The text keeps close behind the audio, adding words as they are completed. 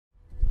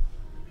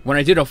when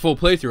I did a full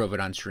playthrough of it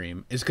on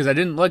stream is because I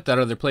didn't like that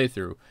other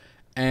playthrough,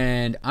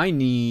 and I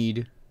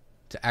need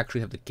to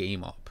actually have the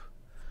game up.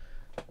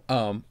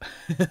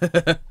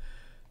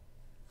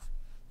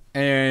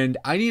 And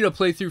I need a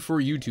playthrough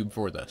for YouTube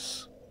for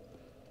this.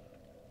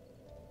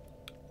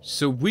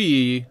 So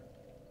we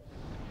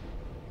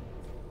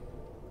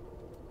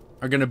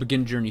are going to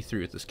begin Journey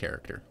 3 with this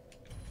character.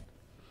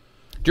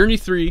 Journey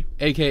 3,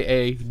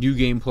 aka New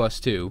Game Plus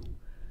 2,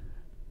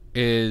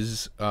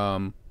 is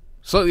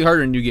slightly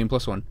harder than New Game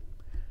Plus 1.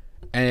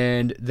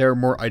 And there are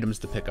more items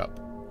to pick up.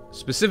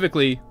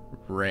 Specifically,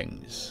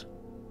 rings.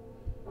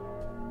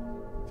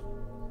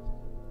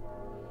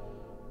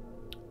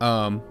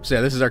 So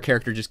yeah, this is our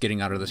character just getting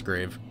out of this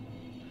grave.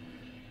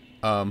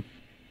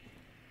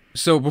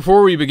 So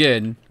before we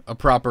begin, a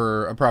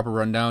proper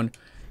rundown.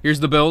 Here's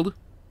the build,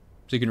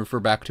 so you can refer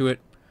back to it.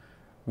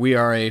 We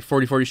are a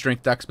 40-40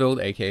 strength dex build,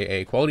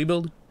 aka quality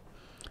build.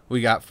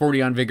 We got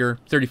 40 on vigor,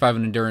 35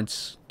 on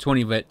endurance,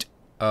 20 wit,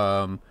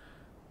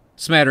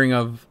 smattering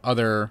of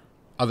other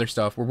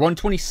stuff. We're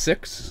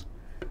 126.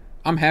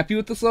 I'm happy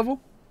with this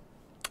level.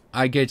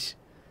 I get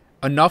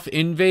enough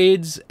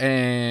invades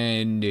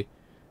and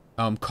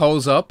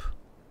calls up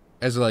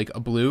as like a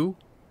blue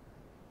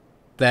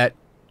that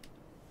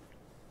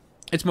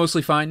it's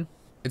mostly fine.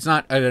 It's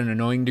not at an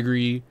annoying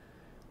degree,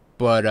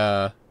 but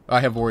I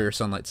have Warrior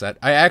Sunlight set.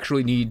 I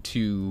actually need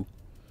to,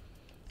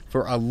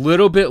 for a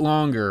little bit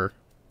longer,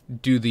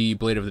 do the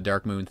Blade of the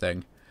Dark Moon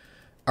thing.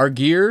 Our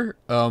gear,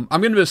 I'm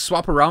going to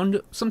swap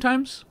around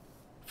sometimes.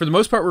 For the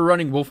most part, we're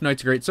running Wolf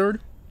Knight's Greatsword.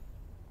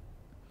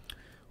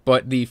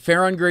 But the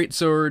Pharaon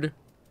Greatsword,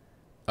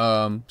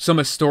 some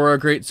Astora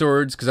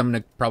Greatswords, because I'm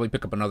going to probably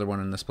pick up another one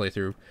in this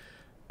playthrough.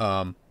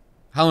 Hollow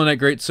Knight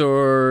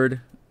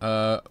Greatsword.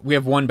 We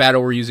have one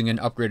battle we're using an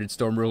upgraded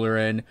Storm Ruler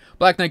in.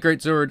 Black Knight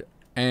Greatsword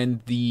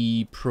and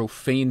the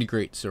Profaned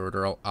Greatsword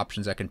are all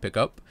options I can pick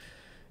up.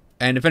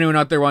 And if anyone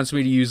out there wants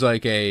me to use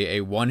like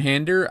a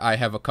one-hander, I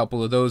have a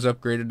couple of those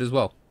upgraded as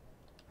well.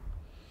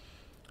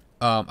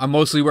 I'm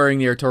mostly wearing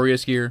the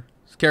Artorias gear.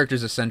 This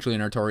character's essentially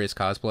an Artorias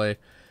cosplay,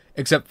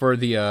 except for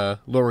the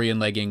Lorien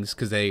leggings,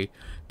 because they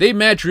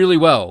match really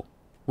well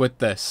with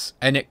this.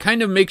 And it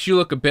kind of makes you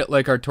look a bit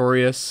like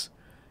Artorias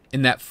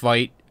in that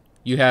fight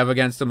you have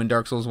against them in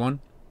Dark Souls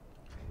 1.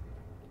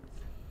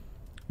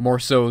 More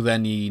so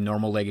than the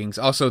normal leggings.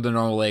 Also, the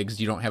normal legs,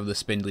 you don't have the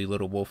spindly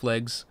little wolf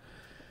legs.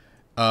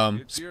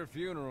 It's your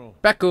funeral.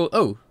 Beckle,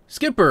 oh,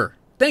 Skipper,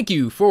 thank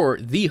you for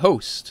the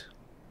host.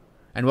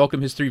 And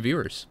welcome his 3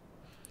 viewers.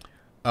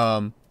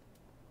 So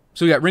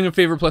we got Ring of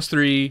Favor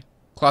 +3,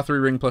 Cloth 3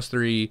 ring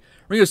 +3,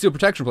 Ring of Steel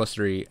Protection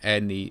 +3,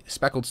 and the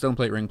Speckled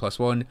Stoneplate ring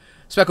 +1.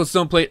 Speckled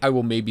Stoneplate I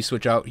will maybe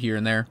switch out here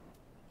and there.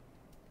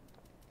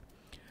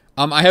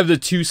 I have the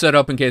 2 set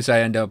up in case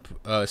I end up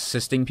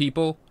assisting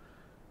people.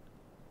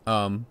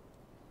 So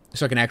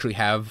I can actually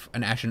have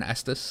an Ashen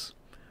Estus.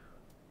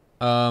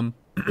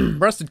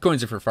 Rusted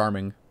coins are for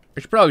farming.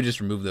 I should probably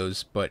just remove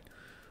those, but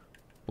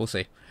we'll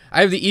see.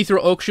 I have the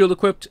Ethereal Oak Shield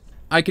equipped.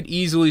 I could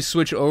easily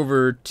switch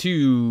over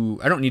to...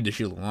 I don't need the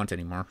Shield of Want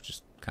anymore, which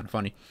is kind of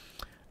funny.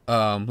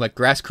 Like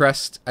Grass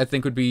Crest, I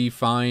think would be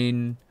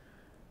fine.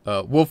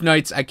 Wolf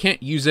Knights, I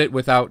can't use it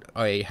without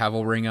a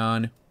Havel Ring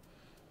on.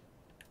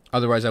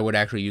 Otherwise, I would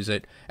actually use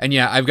it. And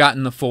yeah, I've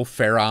gotten the full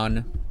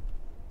Pharaon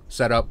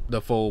set up,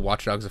 the full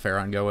Watchdogs of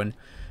Pharaon going.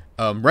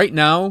 Right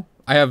now,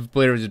 I have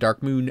Blade of the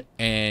Dark Moon,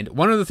 and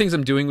one of the things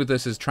I'm doing with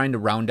this is trying to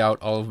round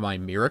out all of my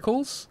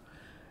miracles.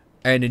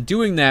 And in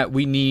doing that,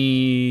 we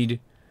need,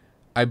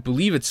 I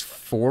believe it's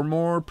 4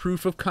 more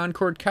Proof of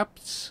Concord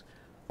Kepts,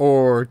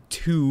 or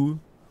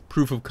 2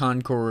 Proof of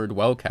Concord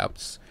Well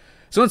Kepts.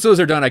 So once those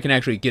are done, I can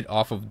actually get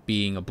off of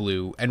being a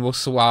blue, and we'll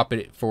swap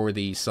it for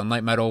the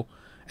Sunlight Medal.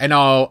 And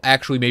I'll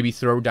actually maybe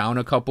throw down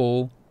a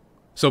couple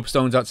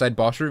soapstones outside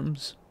boss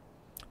rooms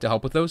to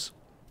help with those.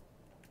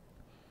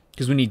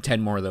 Because we need 10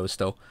 more of those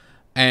still.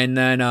 And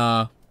then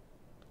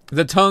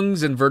the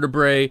tongues and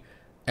vertebrae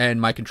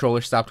and my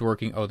controller stopped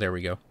working. Oh, there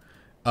we go.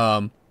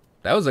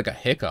 That was like a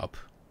hiccup.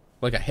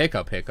 Like a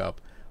hiccup. I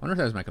wonder if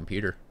that was my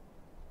computer.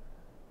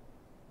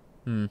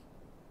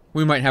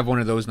 We might have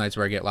one of those nights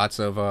where I get lots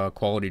of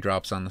quality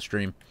drops on the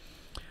stream.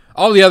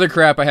 All the other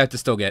crap I have to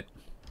still get.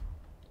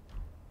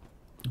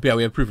 But yeah,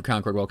 we have Proof of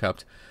Concord well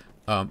kept.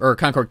 Or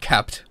Concord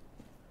kept.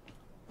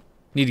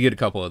 Need to get a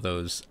couple of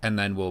those, and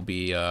then we'll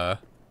be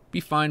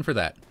fine for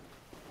that.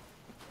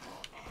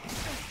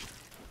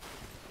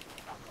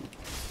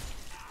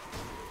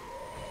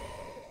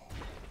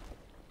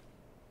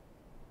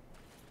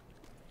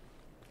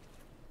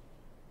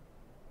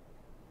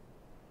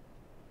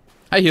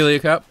 Hi,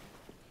 Heliocop.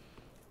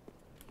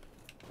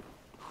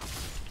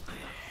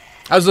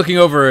 I was looking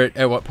over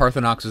at what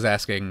Parthenox was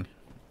asking,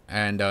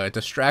 and it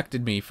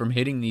distracted me from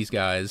hitting these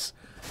guys.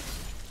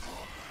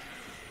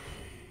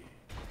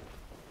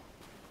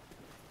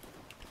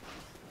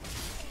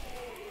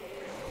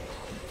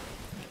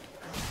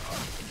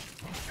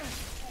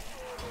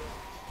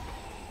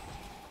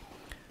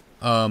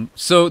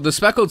 So the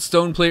Speckled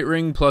Stoneplate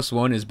ring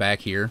 +1 is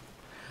back here.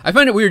 I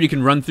find it weird you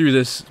can run through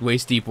this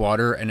waist-deep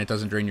water and it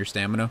doesn't drain your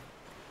stamina.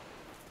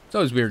 It's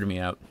always weirded me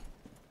out.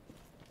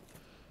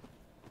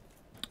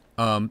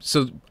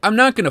 So I'm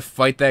not going to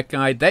fight that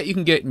guy. That you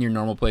can get in your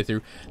normal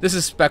playthrough. This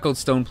is Speckled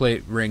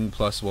Stoneplate Ring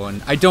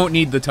 +1. I don't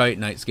need the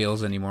Titanite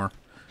scales anymore.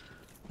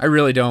 I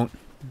really don't.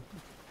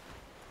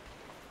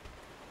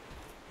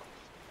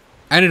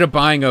 I ended up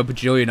buying a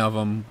bajillion of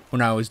them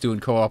when I was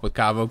doing co-op with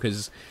Cavo,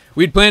 because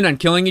we'd planned on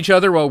killing each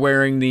other while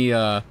wearing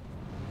the,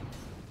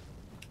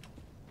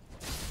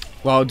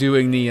 while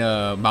doing the,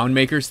 Mound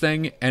Makers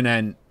thing, and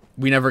then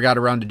we never got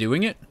around to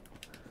doing it.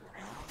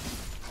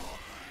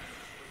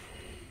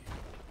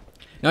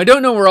 Now, I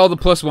don't know where all the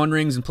 +1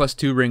 rings and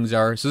 +2 rings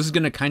are, so this is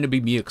going to kind of be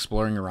me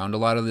exploring around a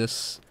lot of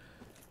this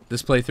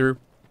playthrough.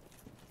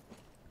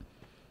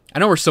 I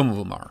know where some of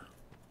them are.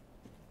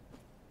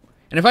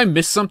 And if I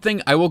miss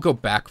something, I will go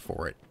back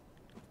for it.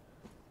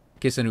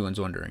 In case anyone's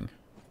wondering.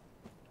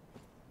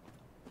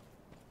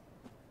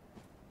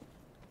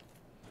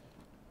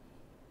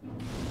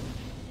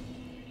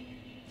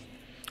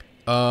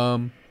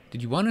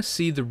 Did you want to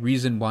see the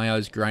reason why I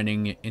was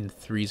grinding in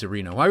 3's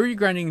Arena? Why were you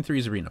grinding in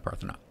 3's Arena,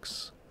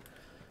 Parthenox?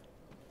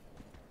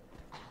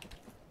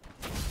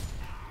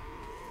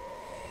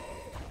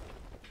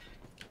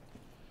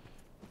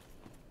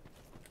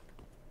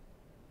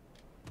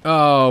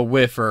 Oh,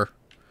 whiffer.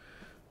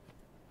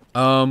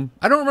 I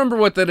don't remember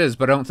what that is,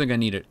 but I don't think I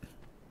need it.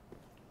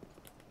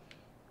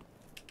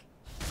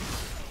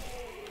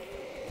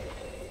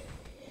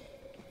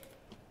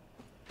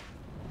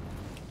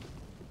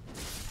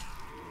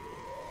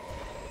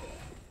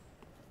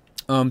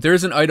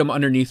 There's an item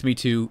underneath me,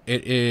 too.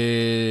 It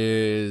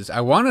is...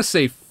 I want to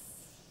say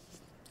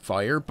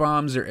fire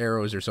bombs or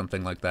arrows or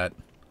something like that.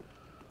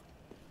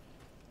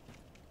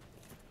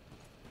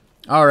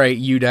 Alright,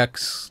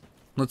 Udex.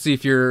 Let's see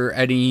if you're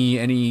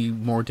any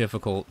more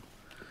difficult.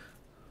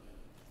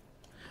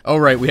 Oh,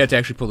 right, we had to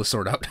actually pull the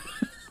sword out.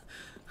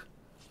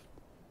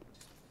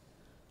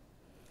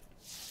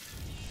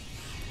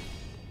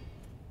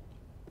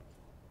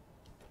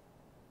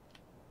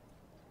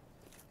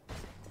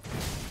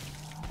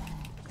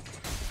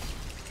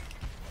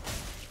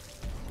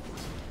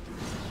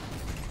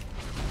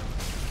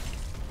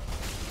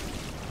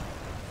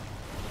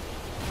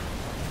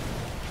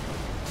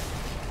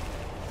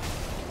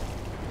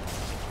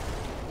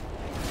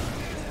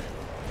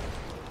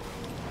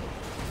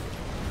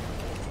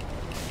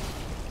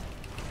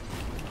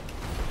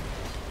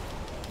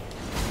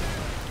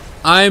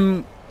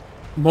 I'm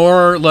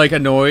more, like,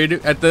 annoyed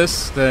at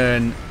this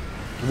than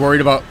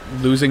worried about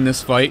losing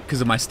this fight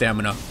because of my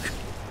stamina.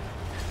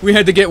 We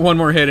had to get one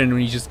more hit in and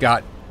he just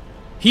got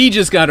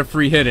a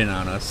free hit in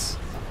on us.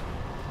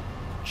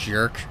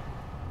 Jerk.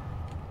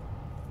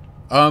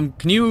 Can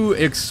you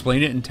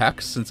explain it in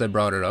text since I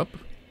brought it up?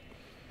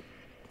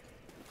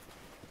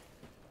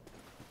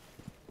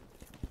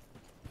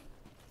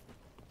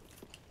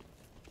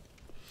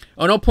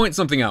 Oh, and I'll point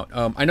something out.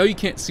 I know you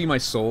can't see my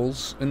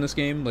souls in this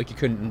game like you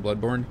couldn't in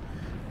Bloodborne.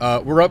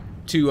 We're up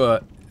to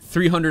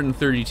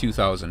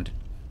 332,000.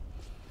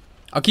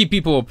 I'll keep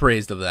people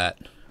appraised of that.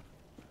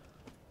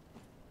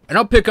 And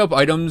I'll pick up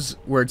items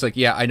where it's like,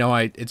 yeah, I know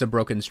it's a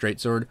broken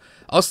straight sword.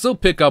 I'll still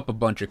pick up a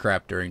bunch of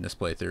crap during this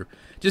playthrough.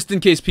 Just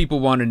in case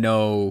people want to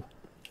know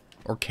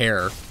or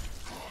care.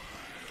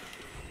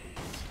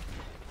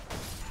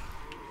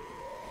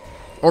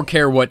 Or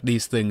care what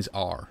these things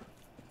are.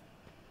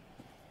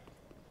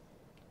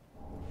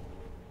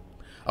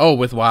 Oh,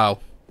 with WoW.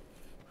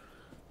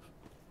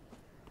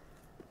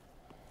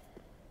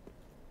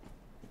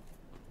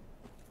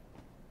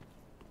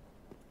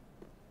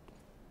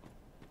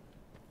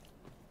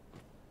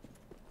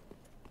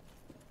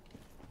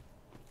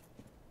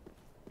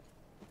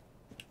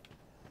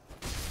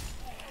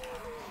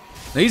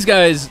 These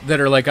guys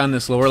that are like on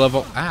this lower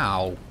level,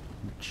 ow,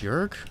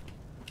 jerk.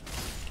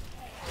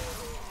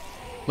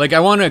 Like,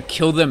 I want to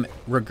kill them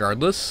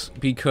regardless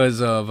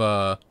because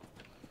of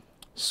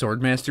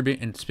Swordmaster being...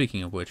 And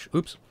speaking of which,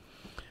 oops.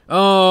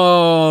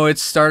 Oh,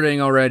 it's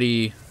starting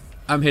already.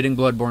 I'm hitting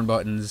Bloodborne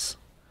buttons.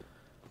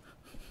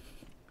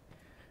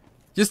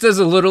 Just as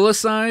a little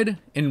aside,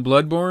 in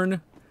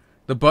Bloodborne,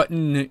 the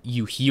button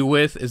you heal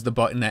with is the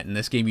button that in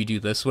this game you do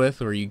this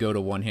with, where you go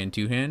to one hand,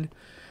 two hand.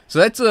 So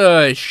that's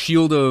a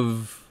Shield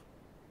of...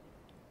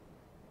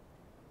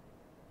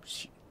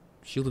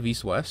 Shield of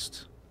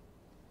East-West?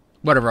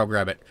 Whatever, I'll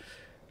grab it.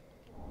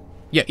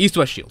 Yeah,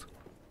 East-West Shield.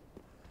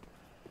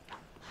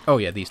 Oh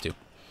yeah, these two.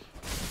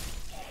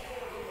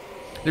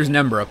 There's an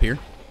Ember up here.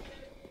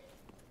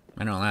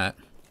 I know that.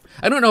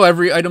 I don't know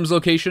every item's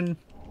location.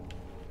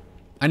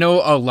 I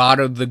know a lot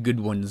of the good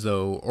ones,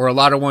 though. Or a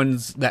lot of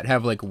ones that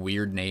have, like,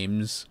 weird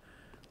names.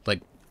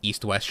 Like,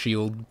 East-West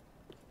Shield.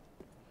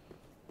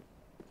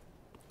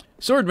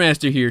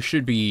 Swordmaster here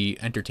should be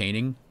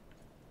entertaining.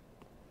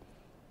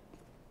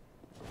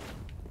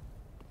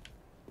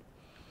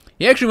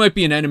 He actually might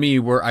be an enemy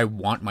where I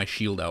want my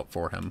shield out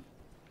for him.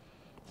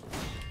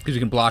 Because we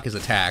can block his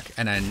attack,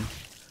 and then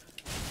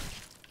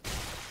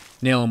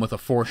nail him with a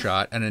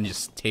 4-shot, and then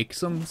just take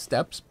some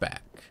steps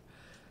back.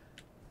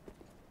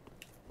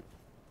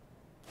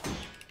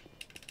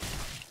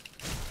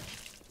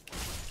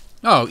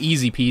 Oh,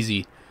 easy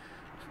peasy.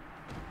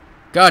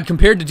 God,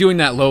 compared to doing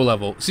that low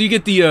level. So you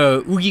get the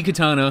Ugi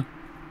Katana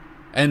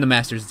and the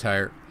Master's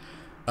Attire.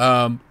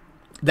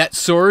 That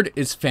sword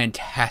is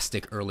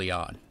fantastic early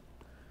on.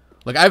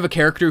 Like, I have a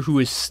character who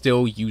is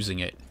still using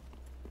it.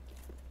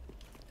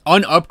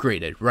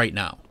 Unupgraded right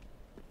now.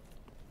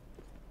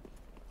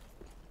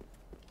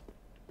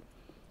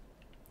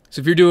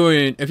 So if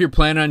you're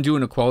planning on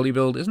doing a quality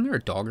build, isn't there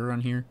a dogger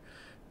on here?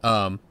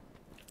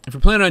 If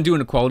you're planning on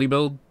doing a quality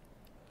build,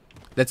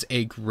 that's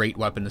a great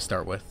weapon to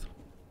start with.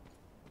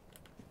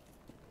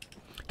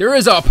 There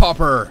is a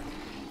popper!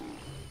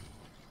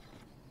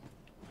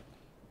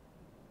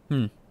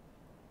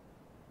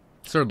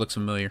 Sword looks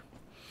familiar.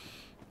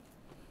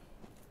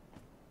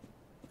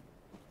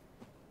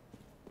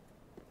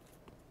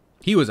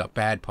 He was a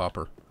bad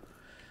popper.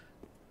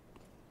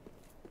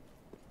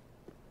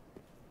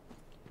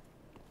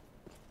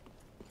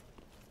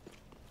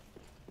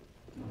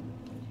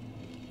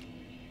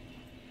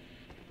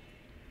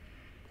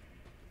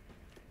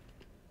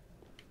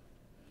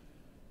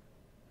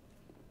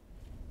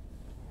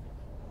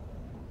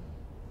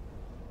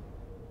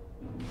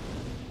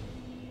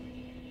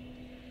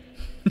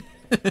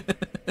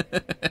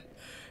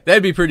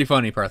 That'd be pretty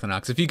funny,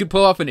 Parthenox. If you could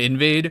pull off an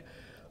invade,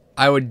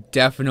 I would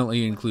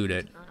definitely include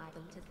it.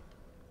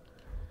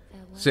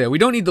 So yeah, we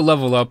don't need to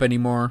level up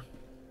anymore.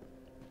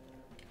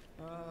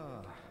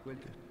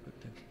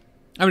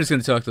 I'm just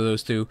going to talk to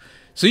those two.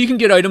 So you can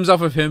get items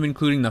off of him,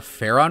 including the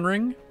Pharaon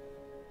ring.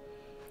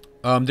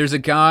 There's a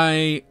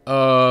guy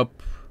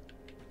up...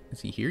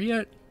 Is he here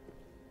yet?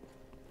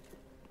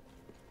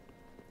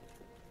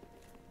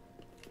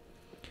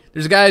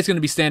 There's a guy that's going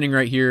to be standing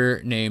right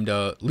here named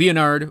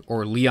Leonard,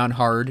 or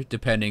Leonhard,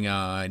 depending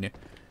on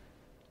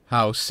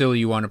how silly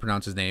you want to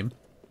pronounce his name.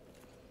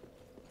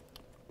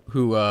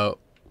 Who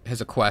has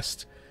a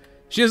quest.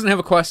 She doesn't have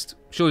a quest.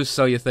 She'll just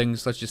sell you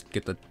things. Let's just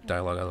get the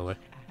dialogue out of the way.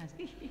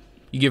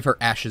 You give her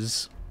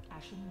ashes.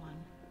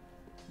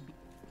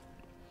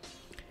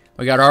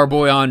 We got our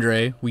boy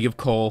Andre. We give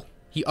Cole.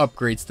 He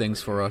upgrades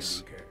things for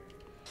us.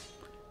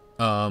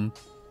 We're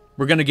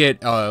going to get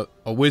a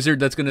wizard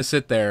that's going to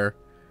sit there.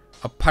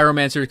 A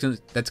pyromancer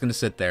that's going to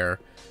sit there.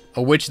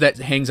 A witch that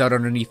hangs out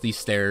underneath these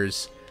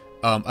stairs.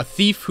 A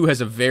thief who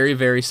has a very,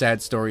 very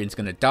sad story and is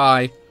going to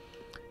die.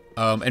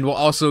 And we'll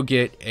also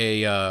get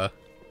a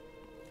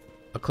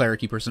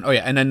cleric-y person. Oh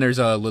yeah, and then there's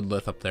a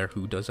Lidlith up there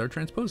who does our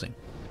transposing.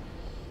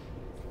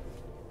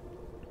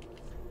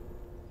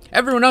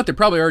 Everyone out there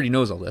probably already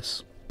knows all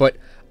this. But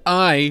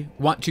I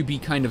want to be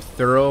kind of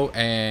thorough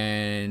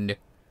and...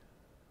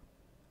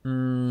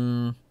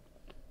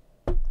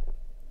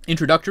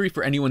 introductory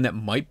for anyone that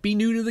might be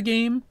new to the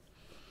game.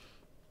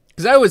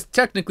 Because I was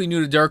technically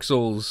new to Dark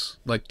Souls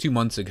like 2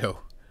 months ago.